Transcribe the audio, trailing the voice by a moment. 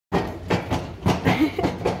All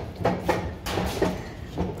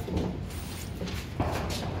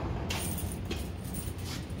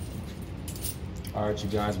right, you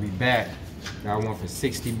guys, we back. Got one for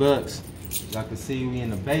 60 bucks. As y'all can see, we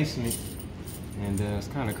in the basement, and it's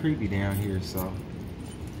kind of creepy down here, so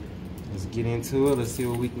let's get into it. Let's see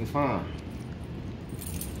what we can find.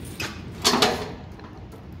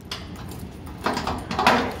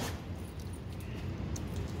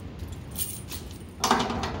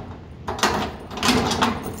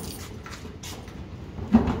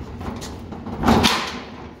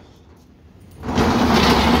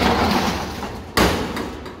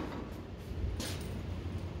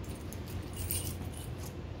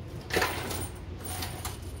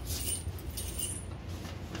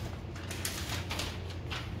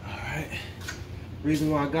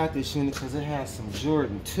 Reason why I got this unit because it has some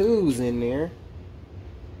Jordan 2s in there.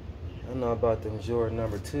 I know about them Jordan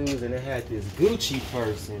number 2s, and it had this Gucci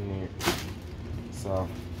purse in there. So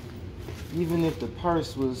even if the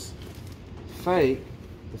purse was fake,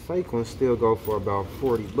 the fake one still go for about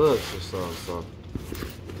 40 bucks or so. So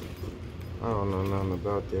I don't know nothing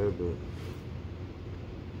about that, but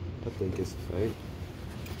I think it's fake.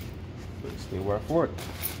 But it's still worth 40.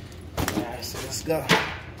 Alright, so let's go.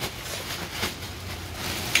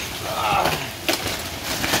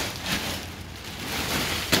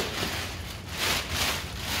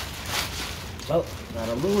 Oh, got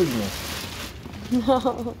a Louis one.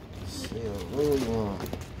 No. See a Louis one. I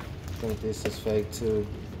think this is fake too.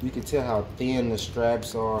 You can tell how thin the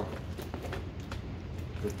straps are.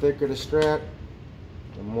 The thicker the strap,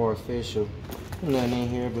 the more official. Nothing in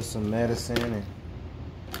here but some medicine and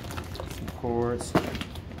some cords.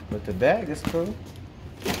 But the bag is cool.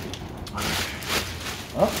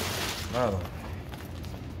 Oh, no.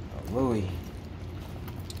 A Louis.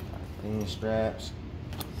 Thin straps.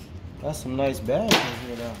 Got some nice bags in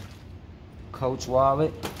here though. Coach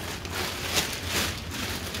wallet.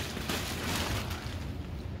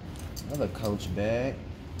 Another Coach bag.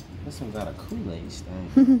 This one got a Kool-Aid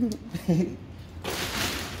stain.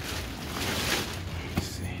 Let's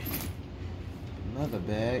see. Another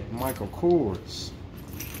bag. Michael Kors.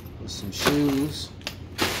 With some shoes.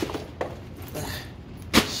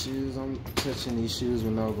 Shoes. I'm touching these shoes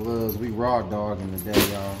with no gloves. We raw dogging today,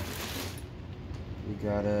 y'all. We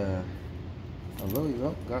got a Louis.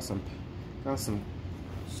 Oh, got some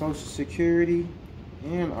Social Security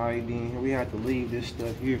and ID in here. We have to leave this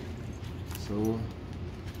stuff here, so we'll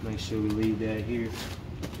make sure we leave that here.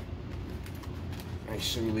 Make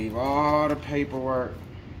sure we leave all the paperwork,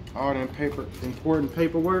 all the important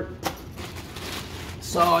paperwork.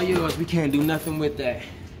 It's all yours. We can't do nothing with that.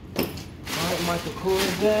 All right, Michael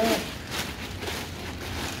Kors bag.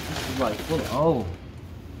 This is like full of, oh.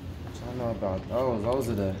 I know about those. Those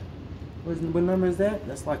are the, what number is that?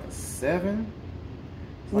 That's like a 7.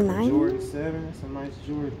 It's like 9? A Jordan 7. That's a nice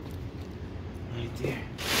Jordan. Right there.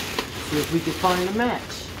 See if we can find a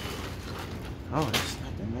match. Oh, that's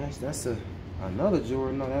not the match. That's another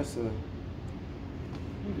Jordan. No, that's a,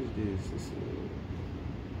 what is this? It's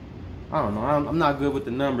a, I don't know. I'm not good with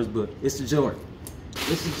the numbers, but it's a Jordan.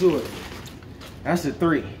 It's a Jordan. That's a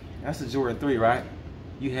 3. That's a Jordan 3, right?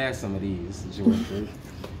 You had some of these. It's a Jordan 3.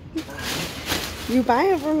 You buy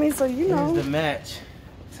it for me, so you know. Here's the match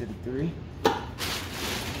to the 3.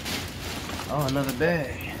 Oh, another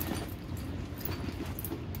bag.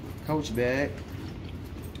 Coach bag.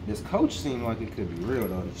 This Coach seemed like it could be real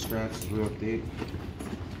though. The straps is real thick.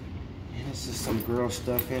 And it's just some girl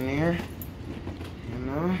stuff in there. You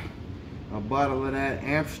know, a bottle of that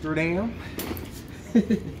Amsterdam.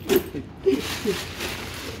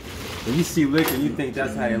 When you see liquor, you think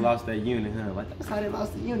that's how they lost that unit, huh? Like, that's how they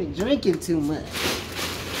lost the unit, drinking too much.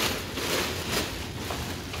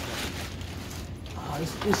 Oh,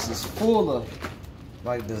 this is full of,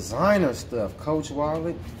 like, designer stuff. Coach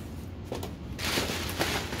wallet.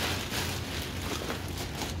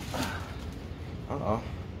 Uh-oh.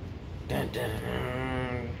 Dun, dun,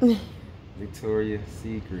 dun. Victoria's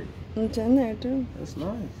Secret. It's in there, too. That's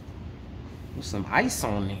nice. With some ice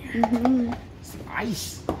on there. Mm-hmm. Some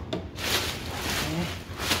ice.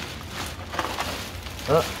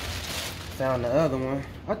 Oh, found the other one.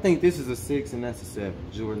 I think this is a 6 and that's a 7.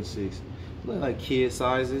 Jordan 6. Look like kid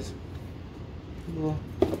sizes. Yeah.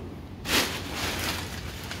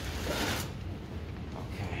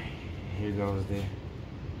 Okay, here goes there.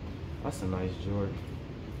 That's a nice Jordan.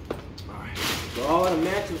 Alright, so all the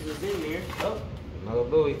matches is in there. Oh, another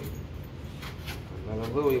Louis.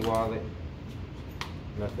 Another Louis wallet.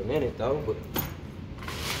 Nothing in it though, but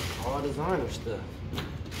all designer stuff.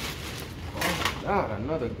 Oh my God,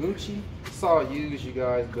 another Gucci. It's all used, you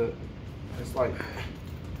guys, but it's like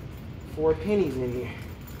 4 pennies in here.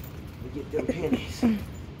 We get them pennies. We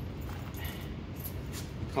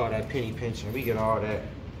call that penny pinching. We get all that.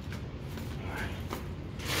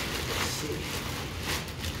 Let's see.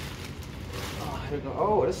 Oh, here we go.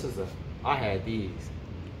 Oh, this is I had these.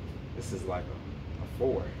 This is like a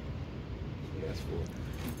 4. Yeah, that's 4.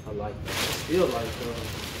 I like that. I still like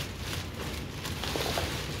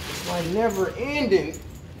it's like never ending.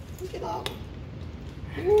 Look at all.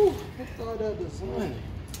 Ooh, look at all that design.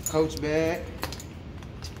 Coach bag.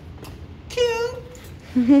 Cute.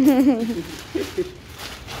 That's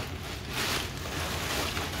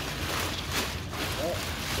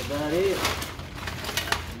about it.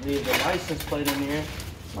 Leave the license plate in here.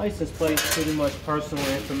 License plate's pretty much personal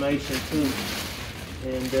information too.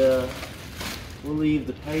 And we'll leave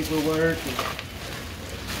the paperwork and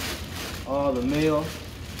all the mail.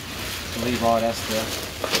 We'll leave all that stuff.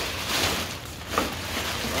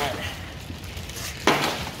 All right.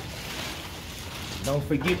 Don't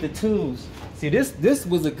forget the tools. See, this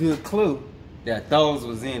was a good clue that those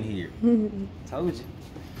was in here. Told you.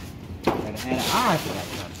 Gotta have an eye for that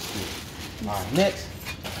kind of shit. All right, next.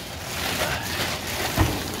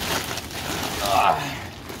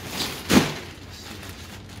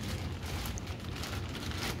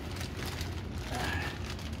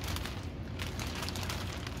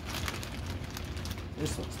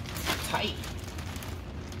 This one's tight.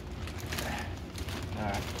 All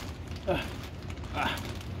right.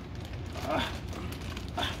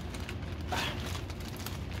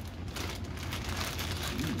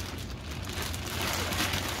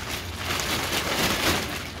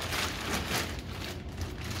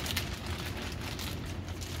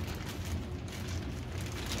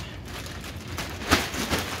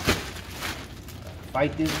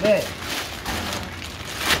 Fight this back.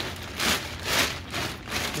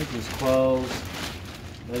 Look at his clothes.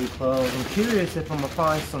 Baby clothes. I'm curious if I'm gonna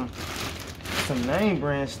find some name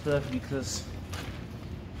brand stuff because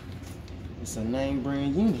it's a name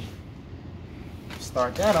brand unit.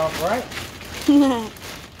 Start that off, right? Alright,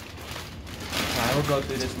 we'll go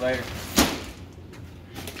through this later.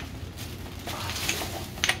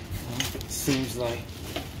 Seems like,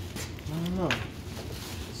 I don't know.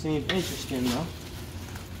 Seems interesting though.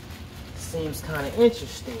 Seems kind of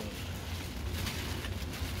interesting.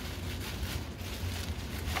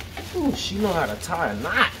 Ooh, she know how to tie a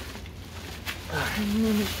knot.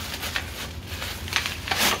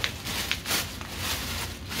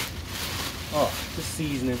 Oh, the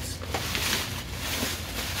seasonings.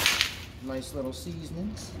 Nice little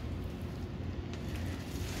seasonings.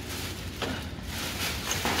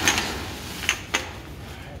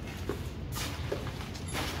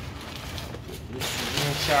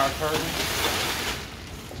 Shower curtain.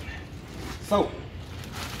 So,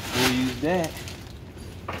 we'll use that.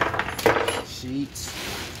 Sheets.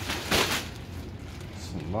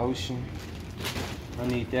 Some lotion. I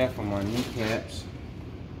need that for my kneecaps.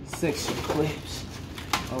 Section clips.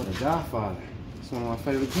 Oh, The Godfather. It's one of my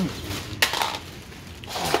favorite things.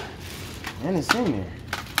 And it's in there.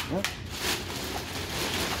 Yep.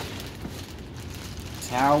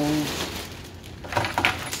 Towels.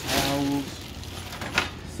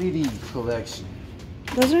 CD collection.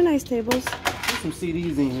 Those are nice tables. There's some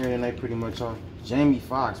CDs in here and they pretty much are. Jamie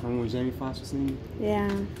Foxx. Remember when Jamie Foxx was in here? Yeah.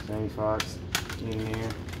 Jamie Foxx in there.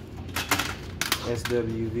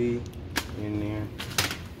 SWV in there.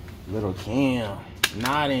 Little Kim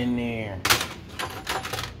not in there.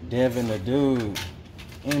 Devin the Dude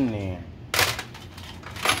in there.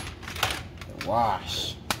 The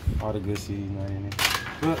Wash. All the good CDs not in there.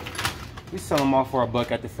 But we sell them all for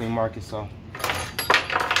 $1 at the flea market, so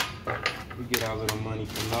we get our little money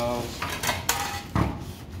from those.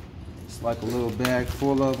 It's like a little bag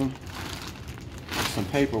full of them. Some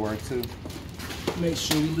paperwork too. Make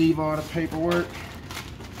sure we leave all the paperwork.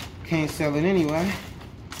 Can't sell it anyway.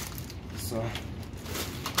 So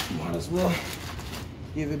might as well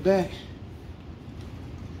give it back.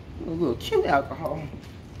 A little cute alcohol.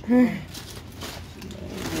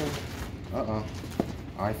 Uh-oh.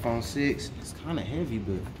 iPhone 6. It's kind of heavy,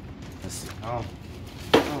 but let's see. I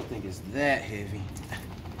don't think it's that heavy.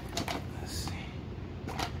 Let's see.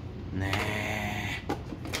 Nah.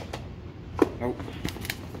 Nope.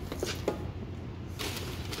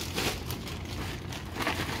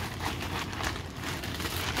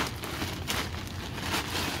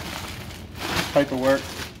 Paperwork.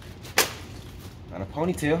 Got a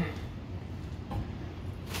ponytail.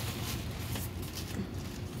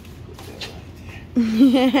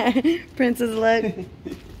 Princess look.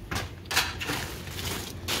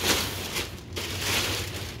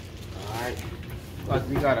 Alright. Like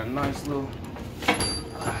we got a nice little shit.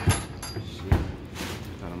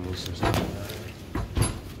 Gotta move pushers out.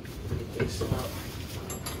 Get this out.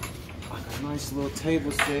 Like a nice little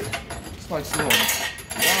table set. It's like some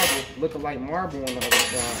marble, looking like marble on the other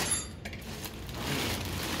side.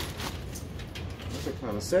 That's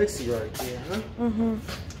kind of sexy right there, huh? Mm-hmm.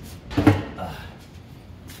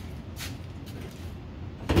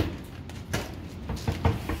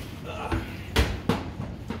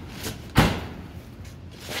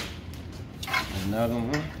 Another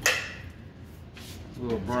one. A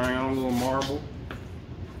little brown, little marble.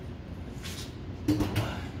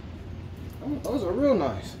 Oh, those are real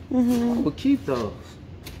nice. Mm-hmm. I would keep those.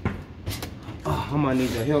 Oh, I might need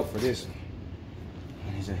your help for this one.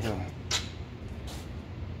 I need your help.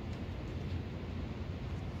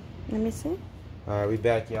 Let me see. All right, we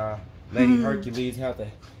back, y'all. Lady Hercules have to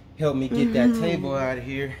help me get that table out of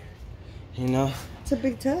here. You know? It's a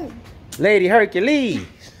big tub. Lady Hercules!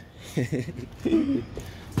 Oh,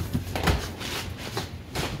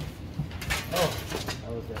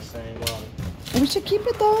 that was that same water. We should keep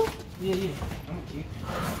it though. Yeah, I'm gonna keep it.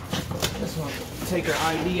 This one, take her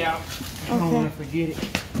ID out. I don't want to forget it.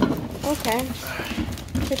 Okay.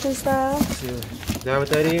 Kitchen stuff. Is that what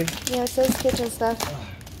that is? Yeah, it says kitchen stuff.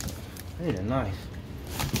 I need a knife.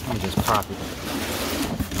 I'm just pop it.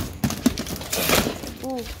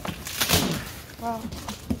 Ooh. Wow.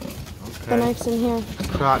 Okay. The knife's in here.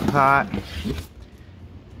 Crock pot.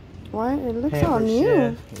 What? It looks all Pampered new.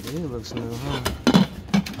 Chef. It looks new, huh?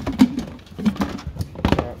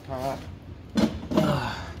 Crock pot.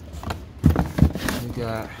 We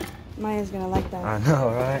got. Maya's gonna like that. I know,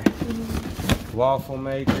 right? Waffle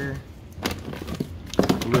maker.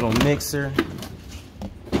 Little mixer.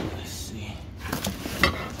 Let's see. I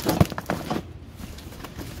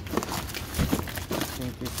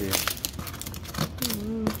think this is.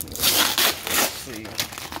 Let's see.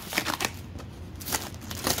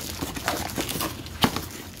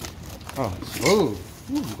 Oh, it's food.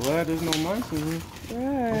 Ooh, I'm glad there's no mice in here.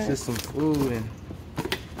 Right. This is some food and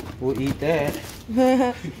we'll eat that.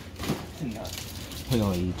 No, we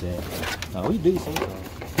don't eat that. No, we do sometimes.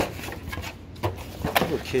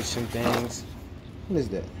 Little kitchen things. What is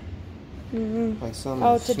that? Like some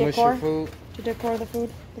to decor? food? To decor the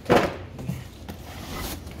food. The cake.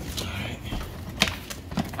 Alright.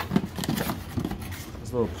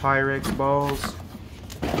 These little Pyrex balls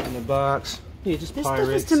in the box. Yeah, just This Pyrex. stuff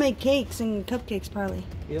is to make cakes and cupcakes, probably.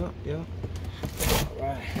 Yeah.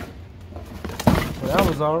 Alright. Well, that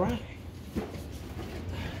was alright.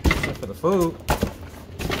 Except for the food.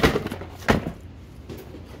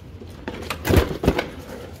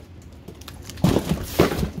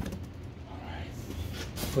 Alright.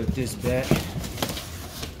 Put this back.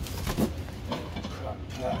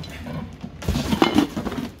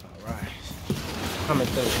 Alright. Coming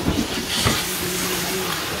through.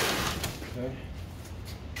 Okay.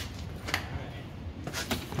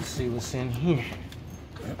 Let's see what's in here.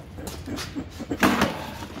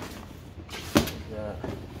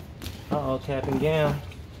 Uh-oh, cap and gown.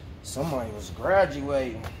 Somebody was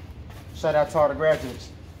graduating. Shout out to all the graduates.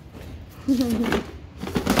 That's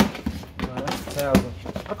a thousand.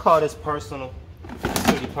 I call this personal.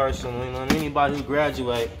 Pretty personal, you know. Anybody who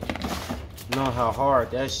graduate know how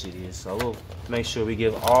hard that shit is. So we'll make sure we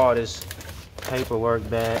give all this paperwork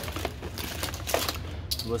back.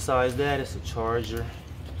 Besides that, it's a charger.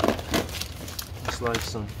 It's like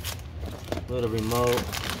some little remote.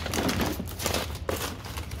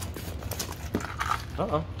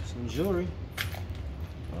 Uh-oh, some jewelry.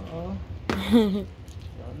 Uh-oh. Y'all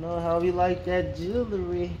know how we like that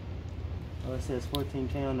jewelry. Oh, it says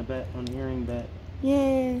 14K on the back, on the earring back.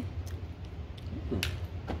 Yeah. There's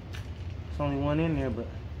only one in there, but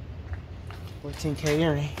 14K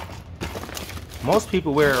earring. Most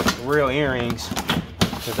people wear real earrings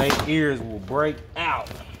because their ears will break out.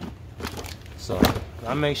 So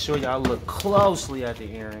I make sure y'all look closely at the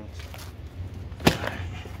earrings.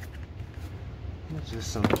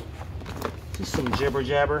 Just some jibber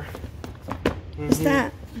jabber. What's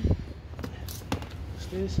that? What's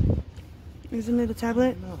this? Isn't it a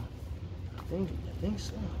tablet? No, I think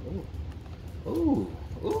so. Ooh,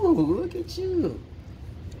 look at you.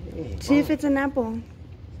 Hey, See if it's an apple.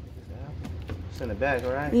 It's in the back,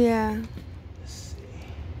 all right? Yeah. Let's see.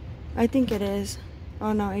 I think it is.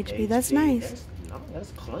 Oh no, HP. That's nice.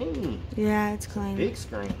 That's clean. Yeah, it's clean. Big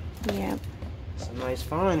screen. Yeah. It's a nice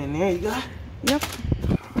find in there. You got. Yep.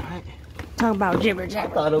 All right. Talk about jibber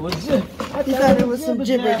jabber. I thought it was jibber. You thought it was some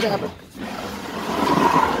jibber jabber.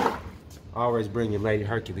 Always bring your Lady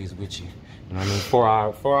Hercules with you. You know what I mean?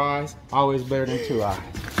 Four eyes, always better than 2 eyes.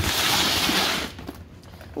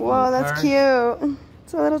 Whoa, that's cute.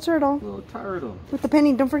 It's a little turtle. Little turtle. With the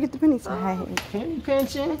penny. Don't forget the penny side. Penny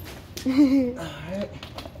pinching. Alright.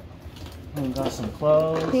 We got some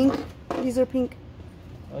clothes. Pink. These are pink.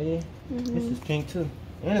 Oh yeah? This is pink too.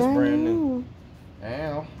 And it's brand new.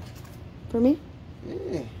 Ow. For me?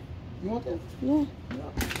 Yeah. You want that? Yeah. You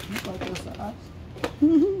like those size?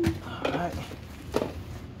 Alright. I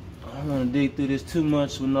don't want to dig through this too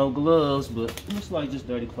much with no gloves, but it looks like just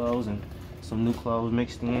dirty clothes and some new clothes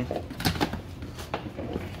mixed in.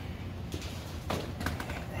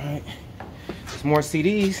 Alright. There's more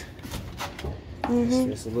CDs.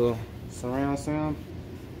 It's a little surround sound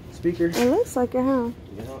speaker. It looks like it, huh?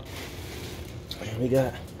 Yeah. And we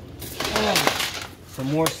got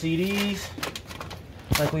some more CDs.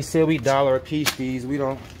 Like we said, we $1 a piece these. We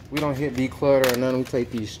don't hit declutter or none. We take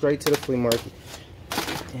these straight to the flea market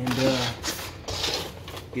and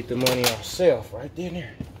get the money ourselves right there.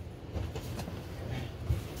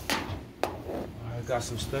 I got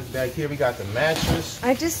some stuff back here. We got the mattress.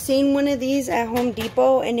 I just seen one of these at Home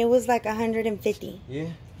Depot and it was like $150. Yeah.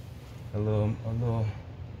 A little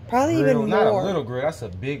probably grill. even more. Not a little grill, that's a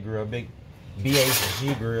big grill, big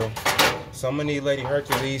BHG grill. So I'm gonna need Lady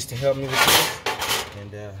Hercules to help me with this.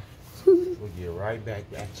 And we'll get right back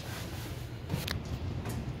at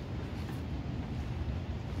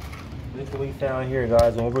you. Look what we found here,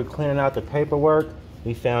 guys. When we were cleaning out the paperwork,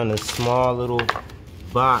 we found a small little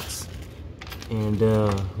box. And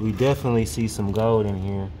we definitely see some gold in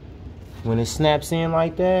here. When it snaps in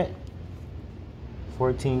like that,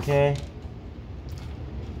 14K.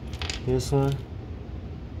 This one.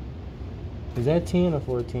 Is that 10 or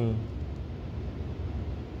 14?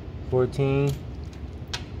 14.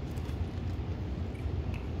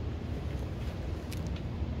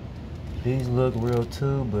 These look real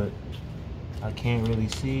too, but I can't really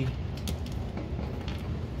see.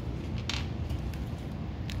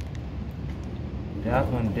 That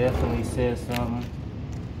one definitely says something.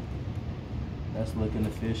 That's looking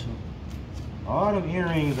official. All them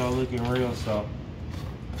earrings are looking real, so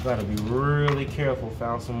gotta be really careful.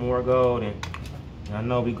 Found some more gold, and I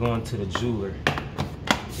know we going to the jeweler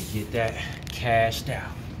to get that cashed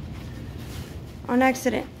out. On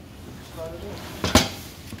accident.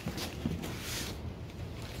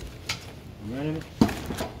 You ready? All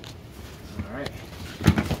right.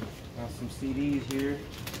 Got some CDs here.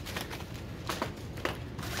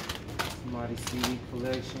 Somebody's CD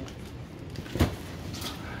collection.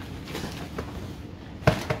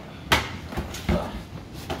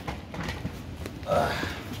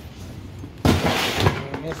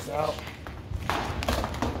 Bring this out.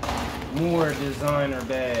 More designer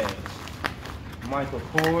bags. Michael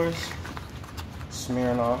Kors.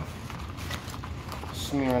 Smirnoff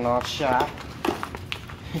shop.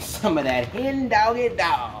 Some of that hen doggy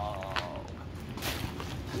dog.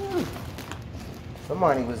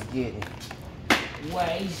 Somebody was getting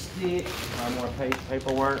wasted. More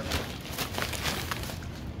paperwork.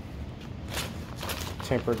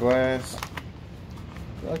 Tempered glass. I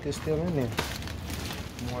feel like it's still in there.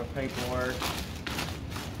 More paperwork.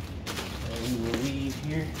 And we will leave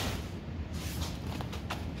here.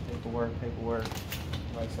 Paperwork.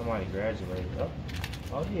 Like somebody graduated.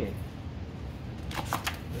 Oh yeah.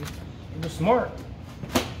 It was smart.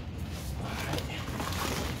 Alright.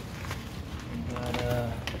 We got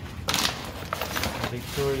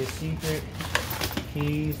Victoria's Secret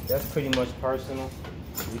keys. That's pretty much personal.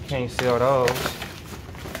 We can't sell those.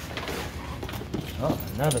 Oh,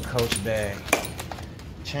 another Coach bag.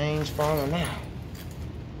 Change falling out.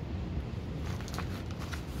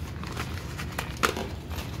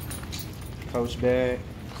 Coach bag.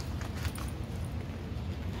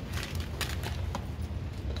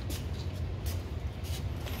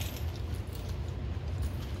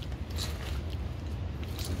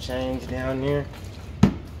 Some change down there.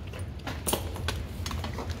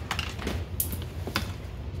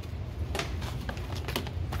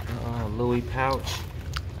 Louis pouch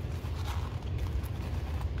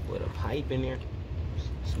with a pipe in there.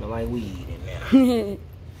 Smell like weed in there. Smell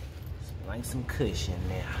like some cushion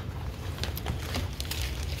there.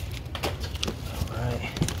 Alright.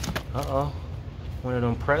 Uh-oh. One of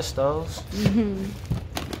them Prestos.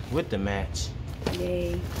 With the match.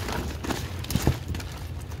 Yay.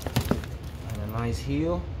 And a nice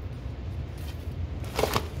heel.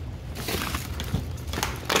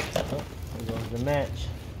 Oh, there goes the match.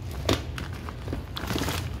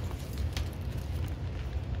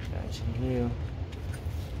 Heel.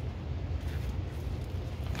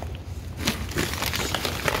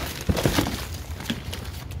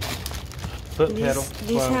 Foot pedal.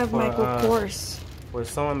 These have Michael Kors. For a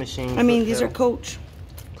sewing machine. I mean, these are Coach.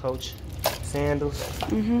 Coach sandals.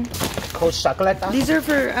 Coach Chocolata. These are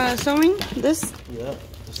for sewing? This? Yep,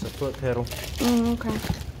 it's a foot pedal. Okay.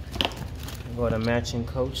 Got a matching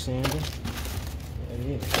Coach Sandy. There it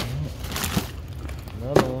is.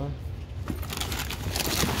 Another one.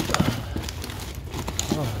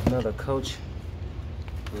 Oh, another Coach.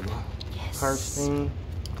 Yes. Kirsten.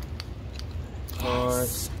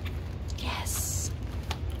 Cards. Yes.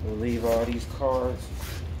 We'll leave all these cards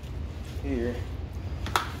here.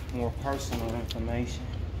 More personal information.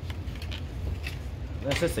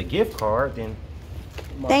 Unless it's a gift card, then.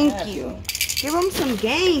 Thank you. Give them some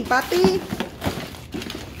game, papi.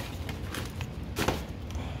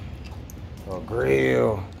 A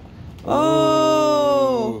grill.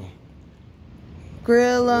 Oh. Ooh.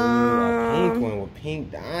 Grill Ooh, a 'em. pink one with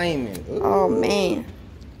pink diamonds. Ooh. Oh, man.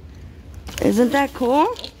 Isn't that cool?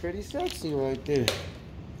 That's pretty sexy right there.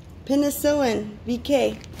 Penicillin,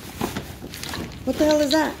 VK. What the hell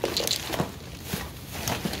is that?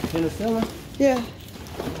 Penicillin? Yeah.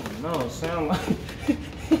 No, it sound like.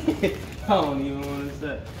 I don't even want to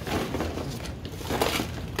say.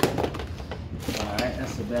 Alright,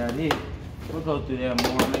 that's about it. We'll go through that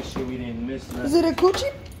more, make sure we didn't miss nothing. Is it a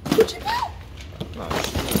coochie pet? Oh,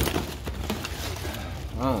 shit.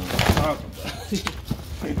 I don't want to talk about it.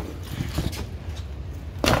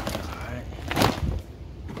 Alright.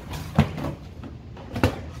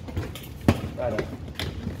 Got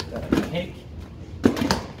a cake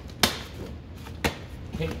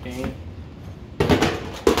thing.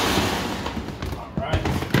 Alright.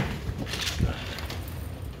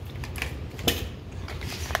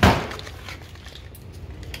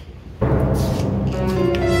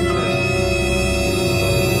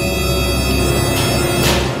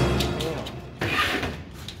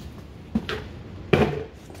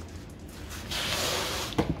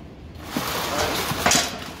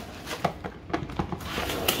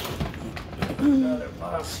 Another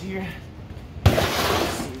box here. Let's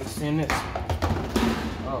see what's in this.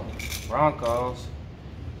 Oh, Broncos.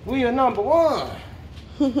 We are number one.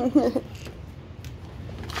 With the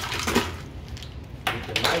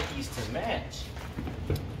Nikes to match.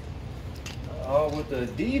 Oh, with the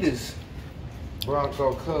Adidas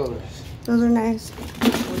Bronco colors. Those are nice.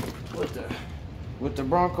 With the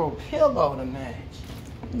Bronco pillow to match.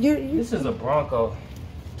 This is a Bronco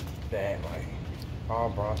bag, like all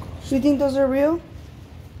Broncos. Do you think those are real?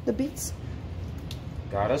 The Beats?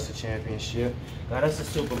 Got us a championship. Got us a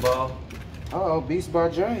Super Bowl. Uh-oh, Beast by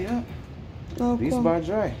Dre, yeah. Oh, Beast cool. by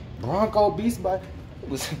Dre. Bronco Beast by... It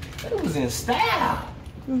was in style.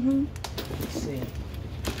 Mm-hmm. Let's see.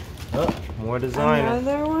 Oh, more designer.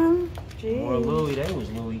 Another one? Jeez. More Louis. They was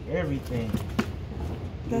Louis everything.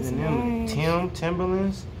 That's Even them nice.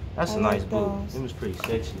 Timberlands. That's I a nice like boot. those. It was pretty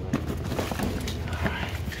sexy. Like.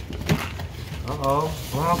 Uh-oh.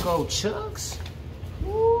 Bronco Chucks.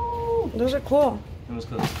 Woo. Those are cool. It was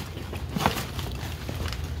cool.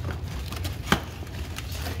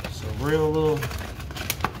 So real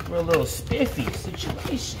little spiffy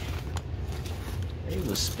situation. It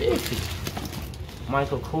was spiffy.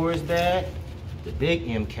 Michael Kors bag, the big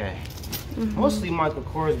MK. Mostly Michael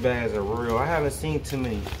Kors bags are real. I haven't seen too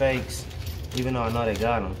many fakes, even though I know they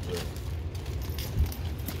got them. But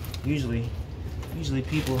usually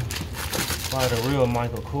people buy the real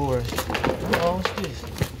Michael Kors. Oh, what's this?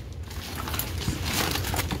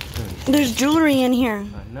 There's jewelry in here.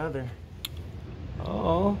 Another.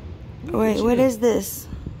 Oh. Wait, what is this?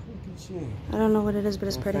 Look at you. I don't know what it is, but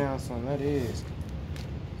it's I pretty. found something. That is.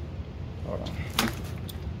 Hold on.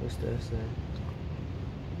 What's that say?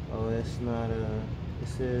 Oh, it's not it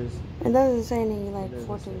says. It doesn't say any like It doesn't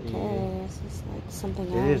Fortune say, K. It's just like something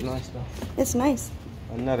else. It is nice though. It's nice.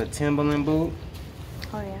 Another Timberland boot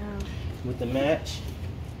Oh yeah. with the match.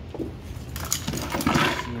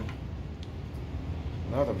 Let's see.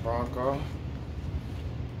 Another Bronco.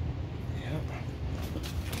 Yep.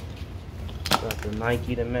 Got the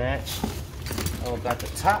Nike to match. Oh, got the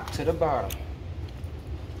top to the bottom.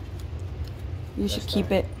 You should That's keep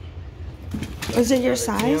nice. it. Is it your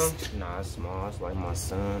Another size? Tim. Nah, it's small. It's like my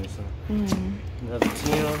son or something. Mm. Another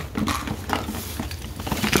Tim.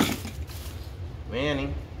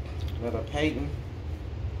 Manning. Another Peyton.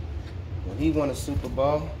 When he won a Super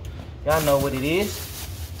Bowl. Y'all know what it is.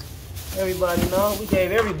 Everybody know. We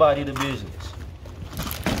gave everybody the business.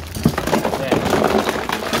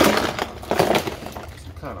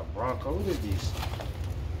 Some kind of Bronco. What is this?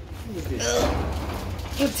 What is this?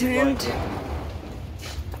 A tent.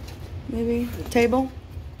 Maybe table.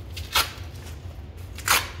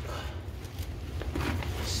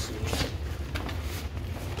 Let's see.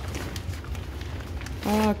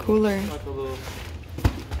 Ah, cooler. Like a little.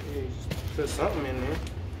 Yeah, you just put something in there.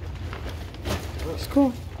 It's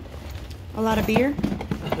cool. A lot of beer?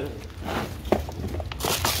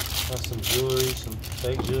 Got some jewelry, some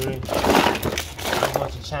fake jewelry. A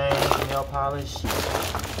bunch of chains, nail polish.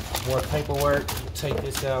 More paperwork. Take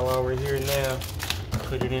this out while we're here now.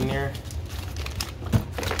 Put it in there.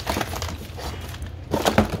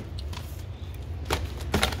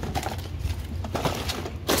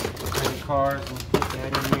 Credit cards, we'll put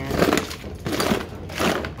that in there.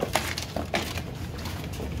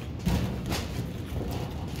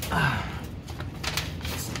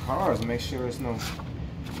 Some cards, make sure there's no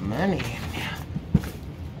money in there.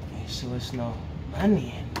 Make sure there's no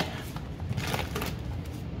money in there.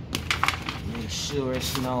 Make sure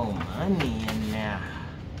there's no money in there.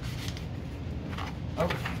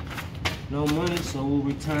 Okay. No money, so we'll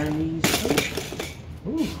return these.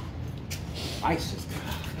 Ooh. Ice is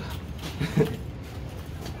good.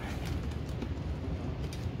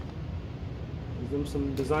 Is them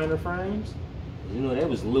some designer frames? You know, that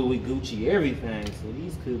was Louis, Gucci, everything. So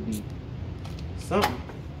these could be something.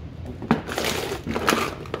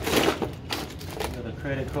 Got a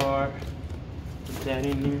credit card. Put that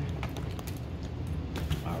in there.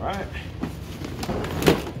 All right.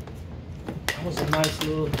 That was a nice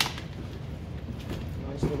little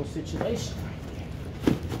situation.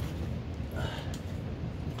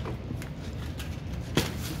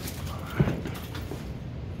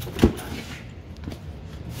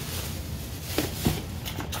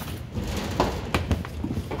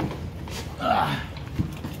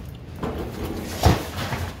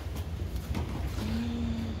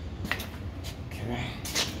 Okay,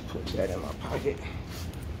 put that in my pocket.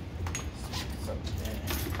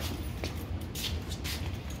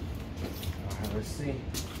 Let's see.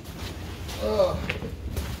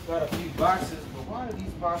 Got a few boxes, but why do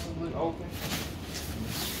these boxes look open?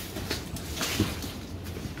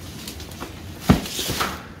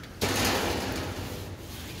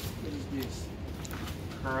 What is this?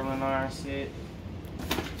 Curling iron set.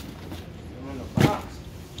 Still in the box.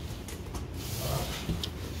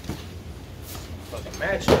 Fucking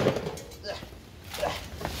mattress.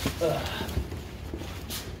 Alright,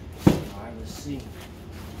 let's see.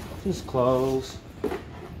 Just clothes,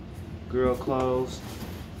 girl clothes,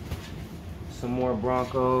 some more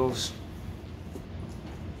Broncos.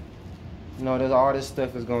 You know, all this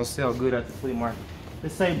stuff is gonna sell good at the flea market.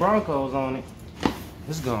 Let's say Broncos on it.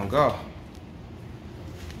 It's gonna go.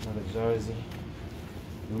 Another jersey.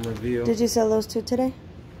 New reveal. Did you sell those two today?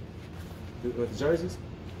 With the jerseys?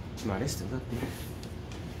 No, they still up there.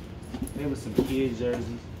 There was some kid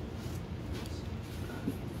jerseys.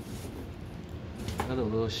 Another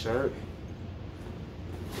little shirt.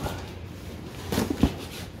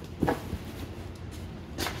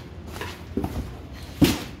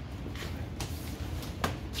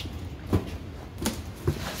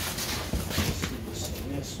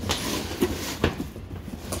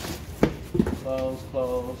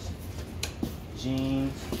 Clothes.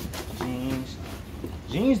 Jeans.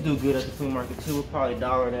 Jeans do good at the flea market too. We'll probably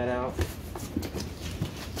dollar that out. Get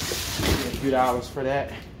a few dollars for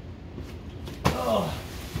that. Oh,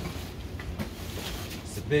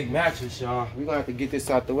 it's a big mattress, y'all. We're gonna have to get this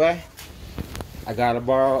out the way. I gotta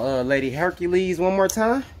borrow Lady Hercules one more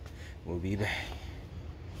time. We'll be back.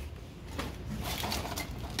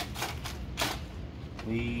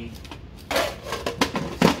 We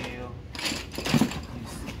still a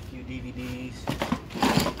few DVDs,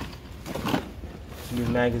 new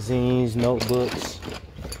magazines, notebooks.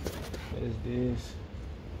 What is this?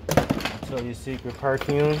 Victoria's Secret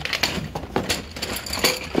perfume.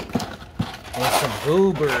 And some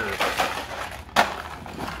Goobers.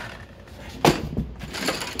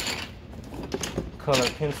 Color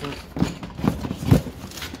pencils.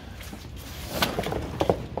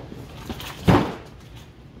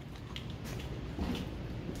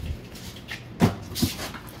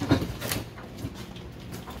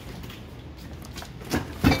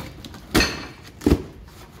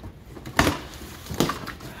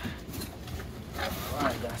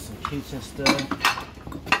 Alright, got some kitchen stuff.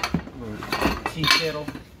 Tea kettle,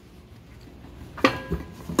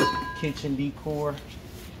 kitchen decor,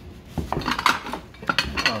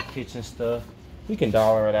 kitchen stuff. We can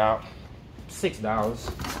dollar it out. $6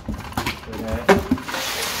 for that.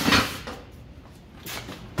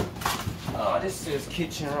 Oh, this says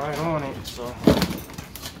kitchen right on it, so.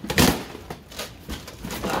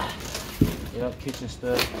 Yep, kitchen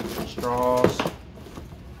stuff, straws,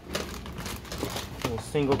 little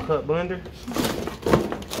single cup blender.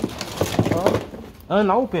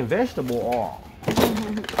 Unopened vegetable oil.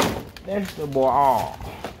 Vegetable oil.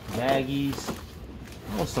 Maggies.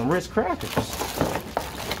 Oh, some Ritz crackers.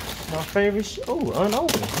 My favorite shit. Oh,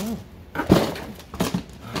 unopened. Huh?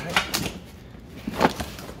 Alright.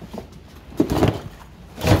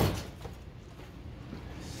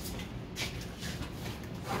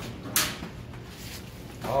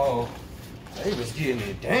 Oh, they was getting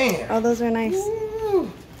it. Damn. Oh, those are nice. Woo.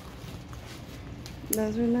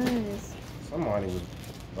 Those are nice. Somebody was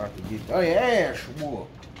about to get their ass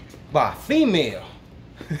whooped by a female.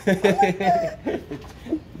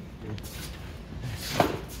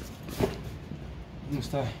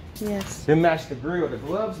 Yes. They match the grill. The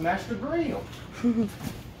gloves match the grill.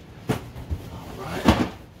 Alright.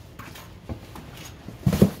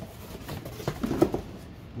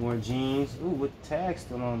 More jeans. Ooh, with the tag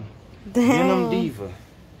still on them. Denim Diva.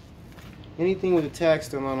 Anything with the tag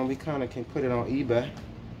still on them, we kind of can put it on eBay.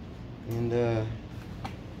 And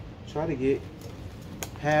try to get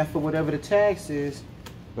half of whatever the tag says.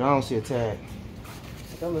 But I don't see a tag.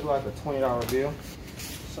 That looks like a $20 bill.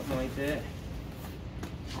 Something like that.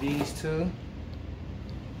 These two.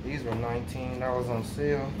 These were $19 on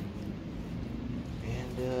sale.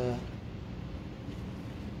 And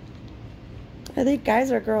Are they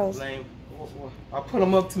guys or girls? lame. I put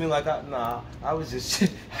them up to me like I was just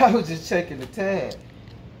I was just checking the tag.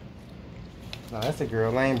 Nah, that's a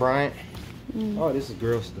girl. Lane Bryant. Oh, this is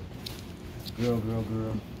girl stuff. Girl.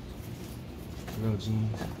 Girl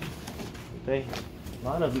jeans. They, a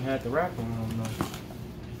lot of them had the wrap on them though.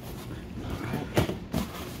 Alright.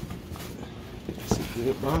 That's a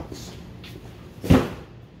good box.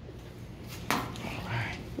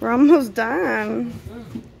 Alright. We're almost done.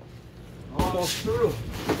 Almost through.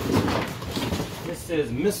 This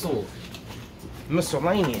says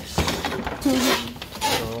miscellaneous.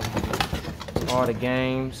 So, all the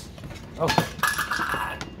games. Oh,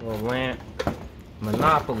 little lamp.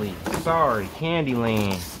 Monopoly. Sorry,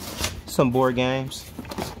 Candyland. Some board games.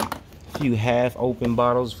 A few half-open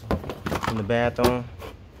bottles in the bathroom.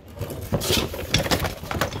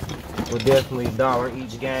 Well, definitely $1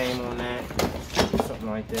 each game on that. Something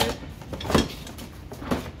like that.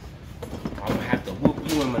 I'm gonna have to whoop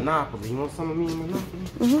you in Monopoly. You want some of me in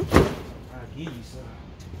Monopoly? I'll give you some.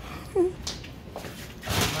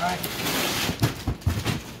 Alright.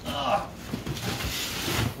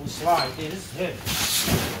 We'll slide. Yeah, this is heavy.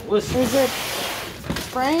 What's Is it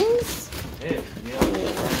frames? heavy? Yeah,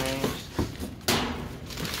 frames.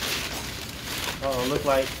 Oh, look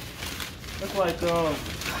like you're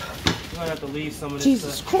gonna have to leave some of this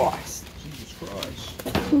Jesus stuff. Christ. Jesus Christ.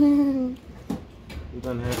 We're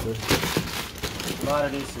gonna have to. A lot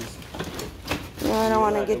of this is. No, I don't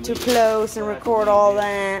want to get too close and record all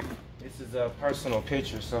that. This is a personal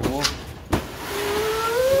picture, so we'll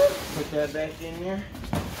put that back in there.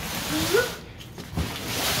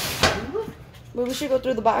 But we should go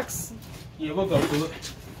through the box. Yeah, we'll go through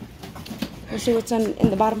it. Let's see what's in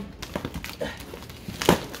the bottom.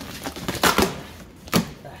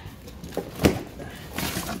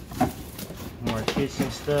 More kitchen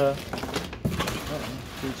stuff.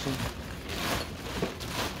 Kitchen.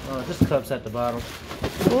 This cup's at the bottom.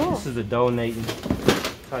 Cool. This is a donating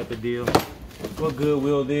type of deal. What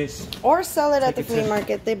Goodwill this? Or sell it at the Take it flea to-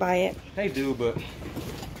 market. They buy it. They do, but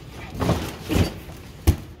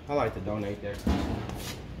I like to donate that.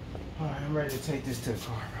 All right, I'm ready to take this to the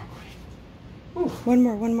car real quick. One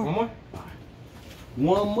more. One more? All right.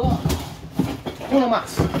 One more. Uno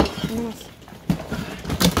más. Yes.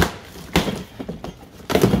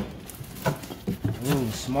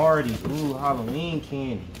 Ooh, Smarties. Ooh, Halloween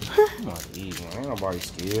candy. I'm about to eat one. Ain't nobody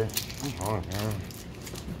scared. I'm hungry.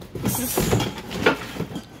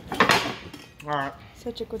 Alright.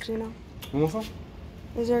 Such a cochino. You want some?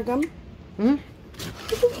 Is there a gum? Hmm?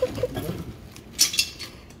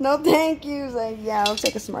 No, thank you. He's like, yeah, I'll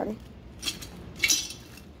take a Smartie.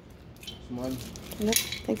 Smarties? Nope,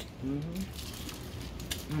 thank you.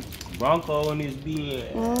 Bronco in his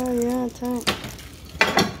bed. Oh, yeah, tight.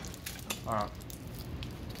 Alright.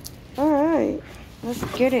 Alright, let's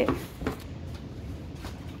get it.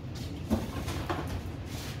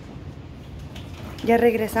 Ya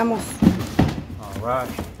regresamos. Alright.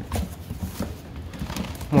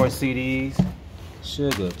 More CDs.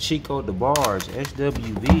 Sugar. Chico DeBarge.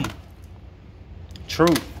 SWV.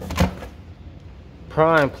 Truth.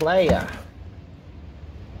 Prime Player.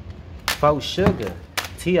 Faux Sugar.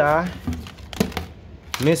 T.I.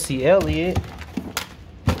 Missy Elliott.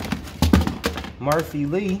 Murphy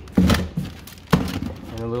Lee.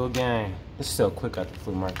 And a little game. Let's sell quick out the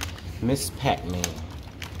flea market. Miss Pac-Man.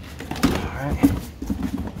 Alright.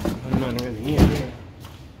 Nothing really in here.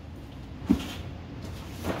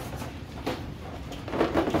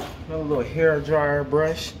 Another little hair dryer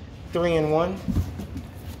brush. 3-in-1.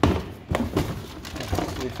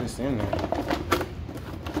 Let's see if it's in there.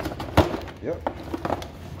 Yep.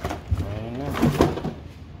 Ain't nothing.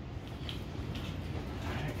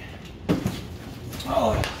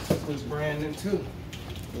 Oh, this looks brand new too.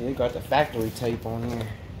 Yeah, it got the factory tape on here.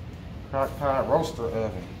 Crock pot roaster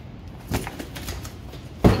oven.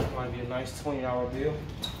 Might be a nice $20 bill.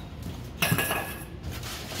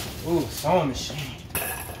 Ooh, sewing machine.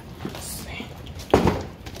 Let's see.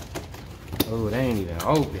 Ooh, they ain't even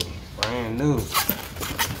open. Brand new.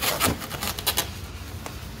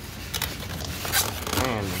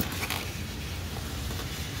 Brand new.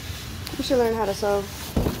 You should learn how to sew.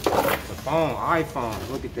 The phone, iPhone.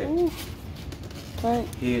 Look at that. Ooh. Right.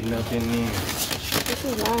 Hidden up in there. This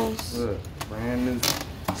is nice. Look, brand new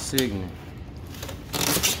Signet.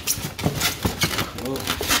 Look.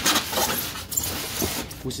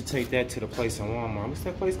 We should take that to the place in Walmart. What's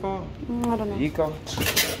that place called? I don't know. Eco?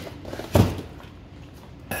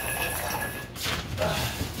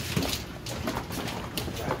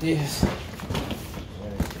 Got this.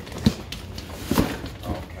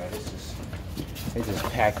 Okay, this is. They just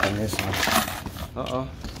packed in this one. Uh-oh.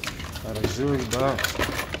 Got a jewelry box.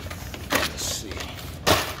 Let's see.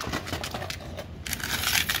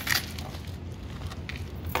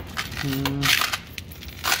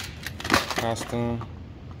 Costume.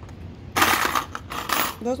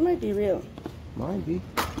 Those might be real. Might be.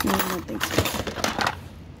 No, I don't think so.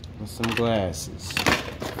 And some glasses.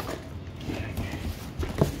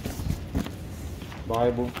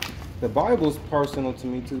 Bible. The Bible's personal to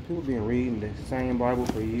me too. People been reading the same Bible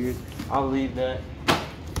for years. I'll leave that.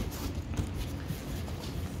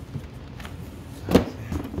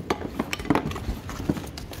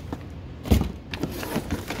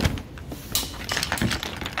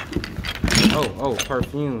 Oh,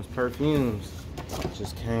 perfumes.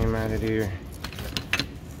 Just came out of there.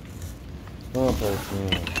 One perfume.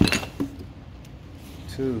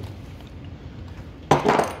 Two.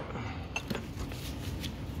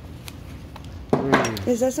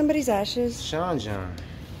 Is that somebody's ashes? Sean John.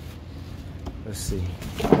 Let's see.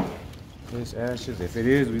 There's ashes. If it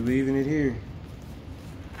is, we leaving it here.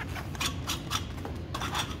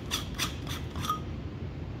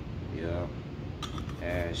 Yeah.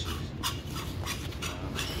 Ashes.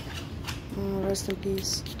 Oh, rest in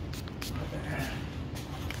peace.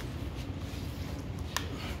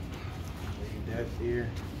 Leave that here.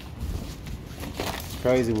 It's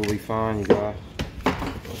crazy what we find, you guys.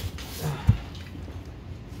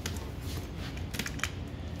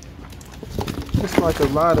 It's like a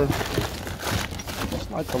lot of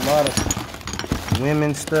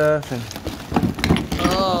women stuff and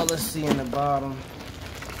oh, let's see in the bottom.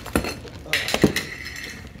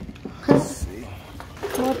 Let's see.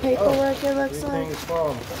 More paperwork, it looks Everything like. is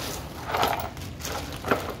falling.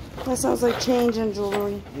 That sounds like change and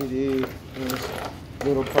jewelry. It is. There's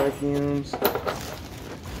little perfumes.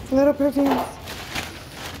 Little perfumes.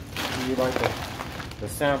 You like the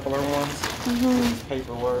sampler ones? Mm-hmm.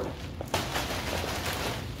 Paperwork.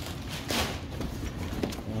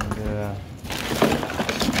 And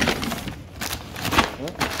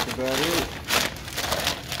well, that's about it.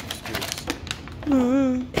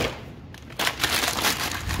 Mm-hmm.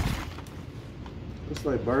 It's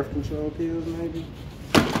like birth control pills, maybe.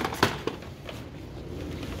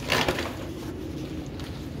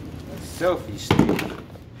 Selfie stick.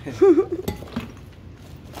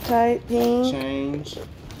 Tight, pink. Change.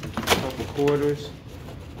 Couple quarters.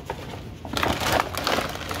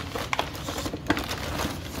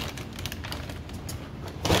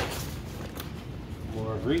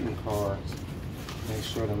 More greeting cards. Make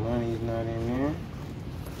sure the money's not in there.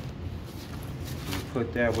 You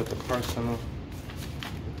put that with the personal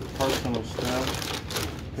stuff.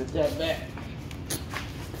 Put that back.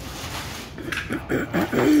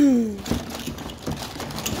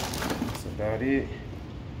 That's about it.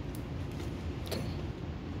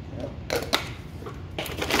 Yep.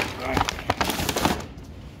 Right.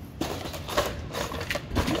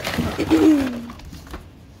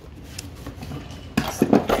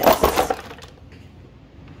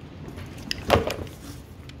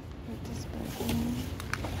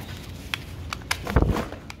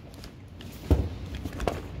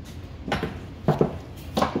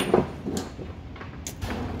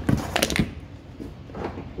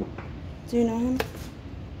 Do you know him?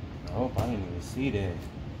 Nope, I didn't even see that.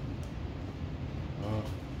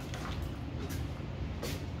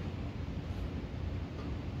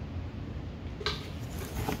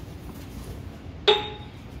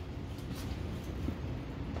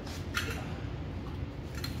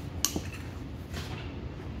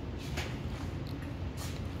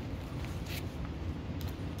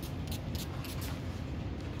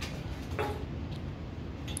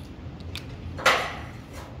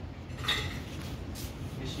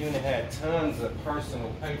 This unit had tons of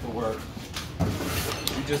personal paperwork.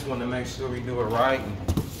 We just want to make sure we do it right and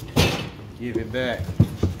give it back.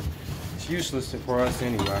 useless for us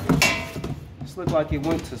anyway. This looked like it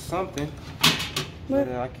went to something. What?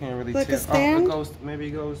 But I can't really Like tell. a stand? Oh, it goes, maybe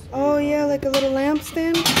it goes. Oh yeah, like a little lamp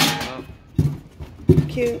stand. Yeah.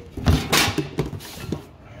 Cute.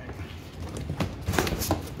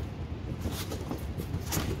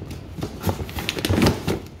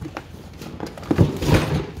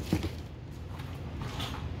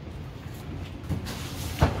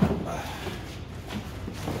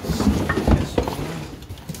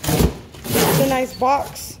 It's a nice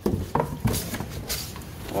box.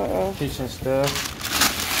 Uh-oh. Kitchen stuff.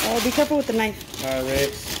 Oh, be careful with the knife.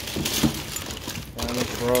 Pyrex. Diamond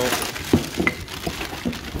Pro.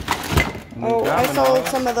 Oh, I sold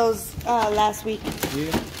some of those last week.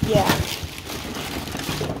 Yeah. Yeah.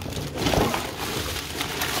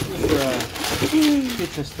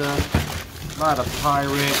 Kitchen stuff. A lot of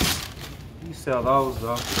Pyrex. You sell those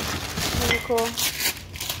though. Very cool.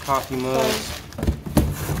 Coffee mugs.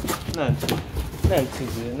 Nothing too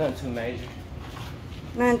good. Nothing too major.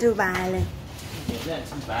 Nothing too violent. Yeah,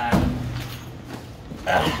 nothing too bad.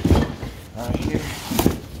 Right here.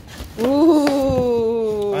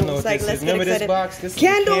 Ooh. I know what this is. Remember this box? This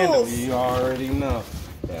Candles. is a candle. You already know.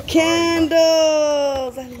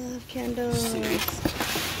 Candles. I love candles.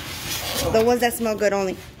 The ones that smell good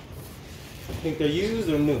only. Think they're used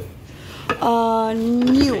or new?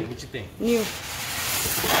 New. What you think? New.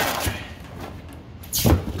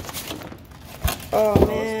 Oh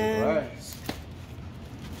man.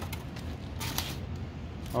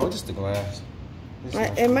 Oh, just the glass.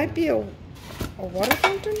 It might be a water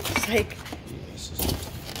fountain. It's like.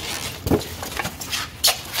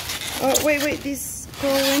 Oh wait. These go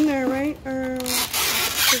in there, right? Or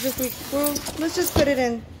because if we let's just put it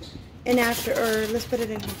in after, or let's put it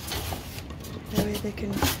in here. That way they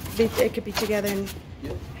can it could be together, and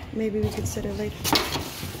maybe we could set it later.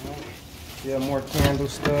 Yeah, more candle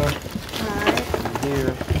stuff. Alright.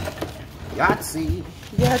 Here, Yahtzee.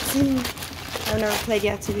 Yahtzee. I've never played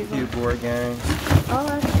Yahtzee before. Few board games. Oh,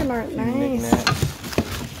 that's freaking art. Nice. Knickknacks.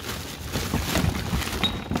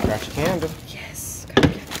 Got your candle. Yes.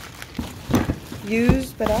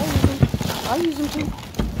 Used, but I'll use them too.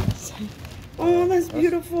 Oh, that's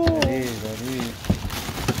beautiful. That is.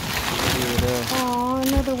 Oh,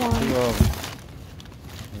 another one.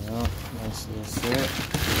 Yeah, nice little set.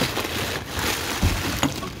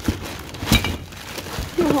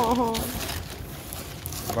 Oh.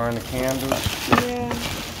 Burn the candles. Yeah.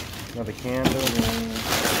 Another candle.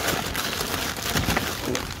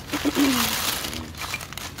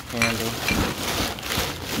 Candle.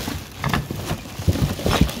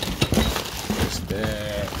 What's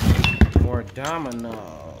that? More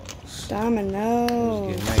dominoes. Domino.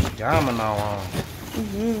 Let's get nice domino on.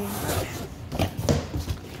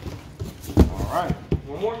 All right.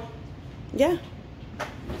 One more? Yeah.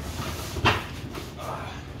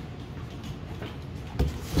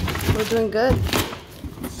 We're doing good.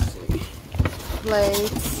 Let's see.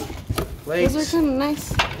 Plates. Plates. Those are kind of nice.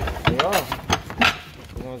 They are.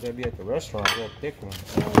 The ones that be at the restaurant, real thick ones.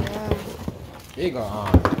 Oh, yeah. Big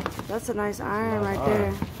iron. That's a nice iron right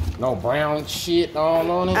there. No brown shit all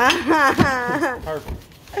on it. Perfect.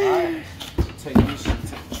 Alright. Take this shit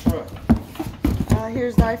to the truck.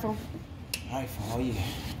 Here's the iPhone. iPhone, oh yeah.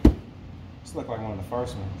 This look like one of the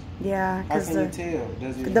first ones. Yeah, How because can you tell?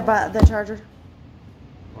 Does it the charger.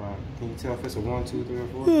 Right. Can you tell if it's a 1, 2, 3, or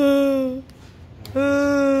 4?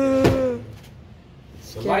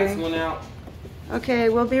 The lights went out. Okay,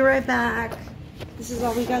 we'll be right back. This is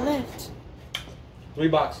all we got left. 3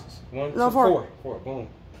 boxes. 1, No, 2, 4. 4. Boom.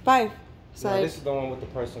 5. No, Side. this is the one with the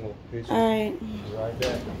personal picture. Alright. Be right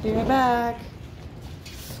back. Be right back.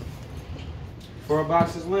 4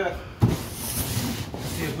 boxes left. Let's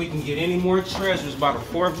see if we can get any more treasures by the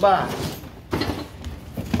 4th box.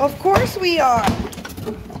 Of course we are.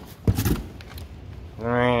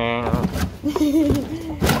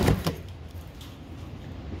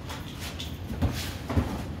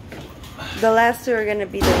 The last 2 are gonna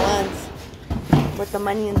be the ones with the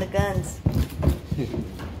money and the guns.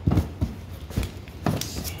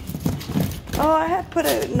 Oh, I had put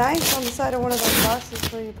a knife on the side of one of those boxes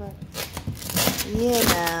for you, but yeah,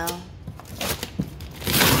 now.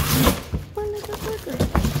 When is the burger?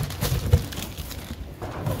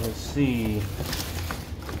 Let's see.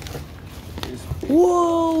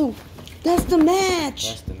 Whoa! That's the match!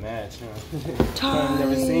 That's the match, huh? I've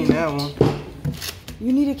never seen that one.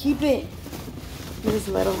 You need to keep it. It is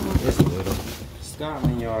little. It's little.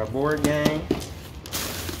 Scotland Yard board game.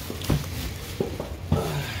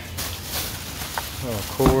 Oh,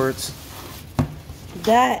 chords.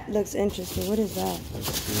 That looks interesting. What is that?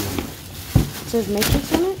 Let's see. It says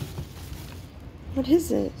Matrix on it? What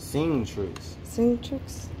is it? Sing Tricks. Sing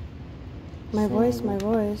Tricks? My voice. Like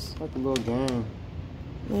a little game.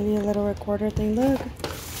 Maybe a little recorder thing. Look.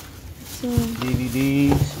 So,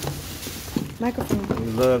 DVDs. Microphone.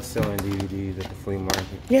 We love selling DVDs at the flea market.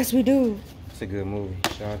 Yes, we do. It's a good movie.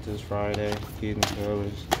 Shout out to This Friday, Kid in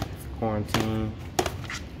Colors, Quarantine.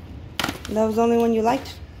 That was the only one you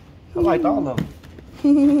liked? I liked all of them.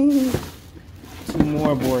 2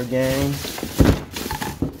 more board games.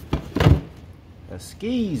 A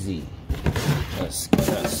skeezy. A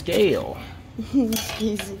scale.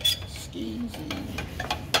 Skeezy. Skeezy.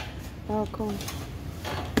 Oh, cool.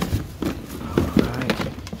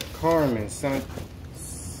 Alright. Carmen, San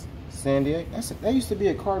Diego. That used to be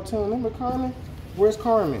a cartoon. Remember Carmen? Where's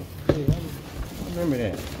Carmen? Yeah, I remember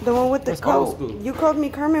that. The one with the That's old coat. school. You called me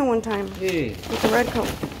Carmen one time. Yeah. With the red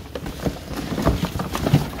coat.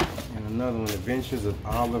 And another one, Adventures of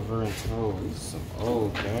Oliver and Toad. These are some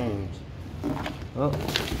old games. Oh,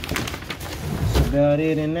 that's about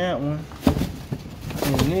it in that one.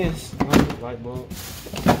 And this, light bulb,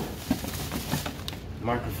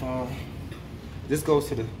 microphone. This goes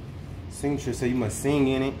to the signature, so you must sing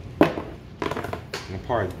in it. And the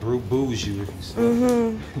part boos you if you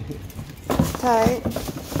sing. Tight.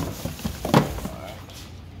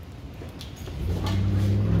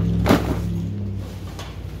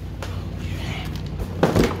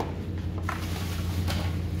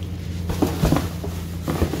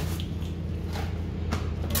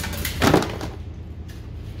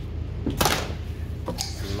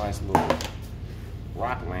 Nice little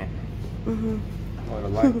rock lamp. Where the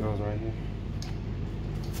light goes right here.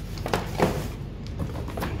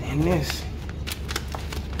 And this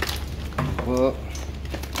book.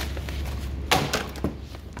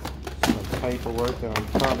 Some paperwork that I'm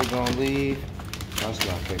probably gonna leave. That's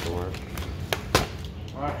not paperwork.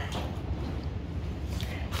 Alright.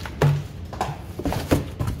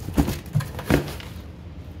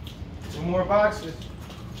 2 more boxes.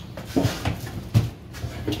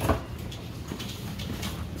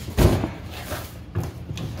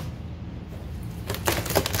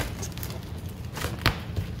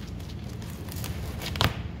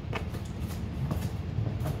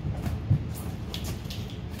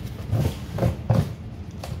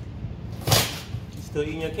 Still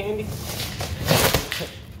eating your candy?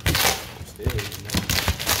 Still eating that.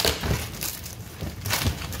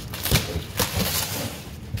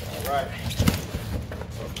 All right.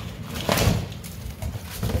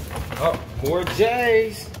 Oh, more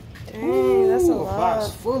J's. Dang, that's a Ooh, lot.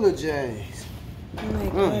 box full of J's. Oh my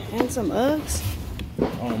god. And some Uggs.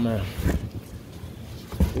 Oh man.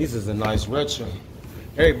 These is a nice retro.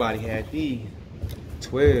 Everybody had these.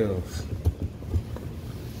 12s.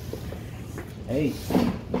 8.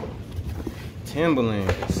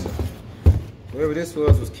 Timberlands. Whoever this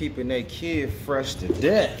was keeping their kid fresh to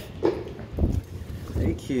death.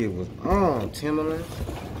 Their kid was on Timberlands.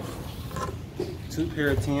 2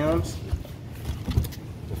 pair of Tims.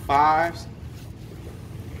 The 5s.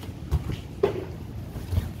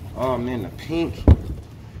 Oh man, the pink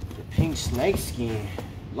snake skin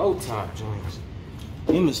low top joints.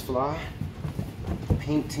 Them is fly.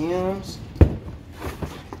 Pink Tims.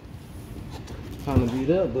 Kind of beat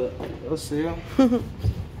up, but they'll sell.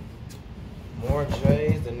 More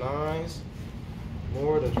J's, the 9s.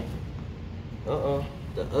 More the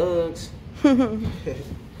the Uggs.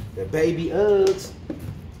 The baby Uggs.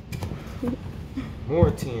 More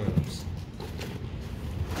Tims.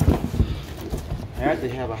 I had to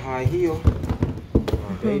have a high heel.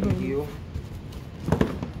 My baby heel.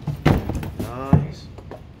 9s.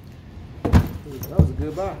 That was a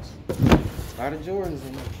good box. A lot of Jordans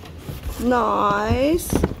in there.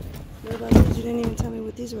 Nice. What about these? You didn't even tell me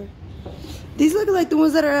what these were. These look like the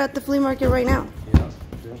ones that are at the flea market right now.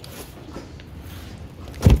 Yeah.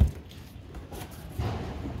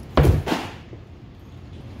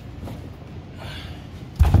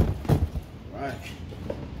 Right.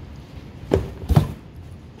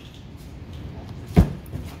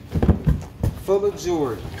 Full of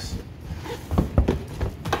Jordans.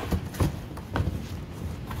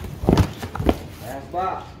 Last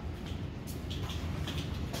box.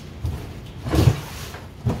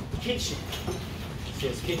 Kitchen. It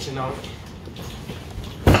says kitchen on it.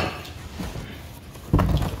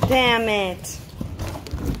 Damn it.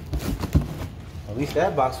 At least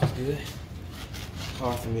that box was good.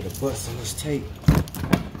 Hard for me to bust on this tape.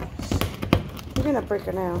 You're gonna break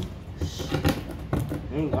her now.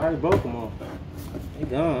 I already broke them all. They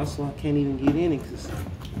gone. That's why I can't even get in it because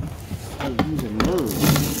I'm using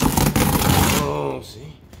nerves. Oh,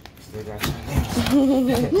 see? Still got your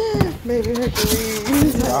nails. Baby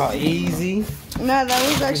Hercules. Oh, easy. No, that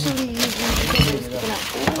was actually easy because it was sticking out.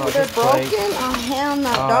 Ooh, Oh, they're this broken? plate. Oh, hell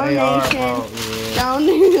no. Oh, they are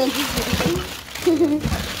Donation. broke,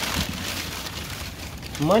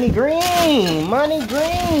 Money green. Money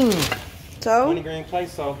green. So, Money green plate,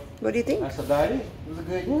 so what do you think? that's about it. It was a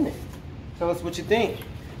good unit. Tell us what you think.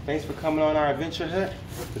 Thanks for coming on our adventure hut.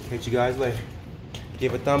 We'll catch you guys later.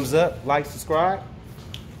 Give a thumbs up, like, subscribe.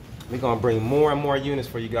 We're gonna bring more and more units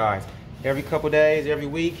for you guys. Every couple days, every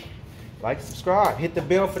week. Like, subscribe, hit the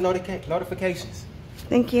bell for notifications.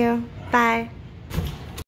 Thank you. Bye.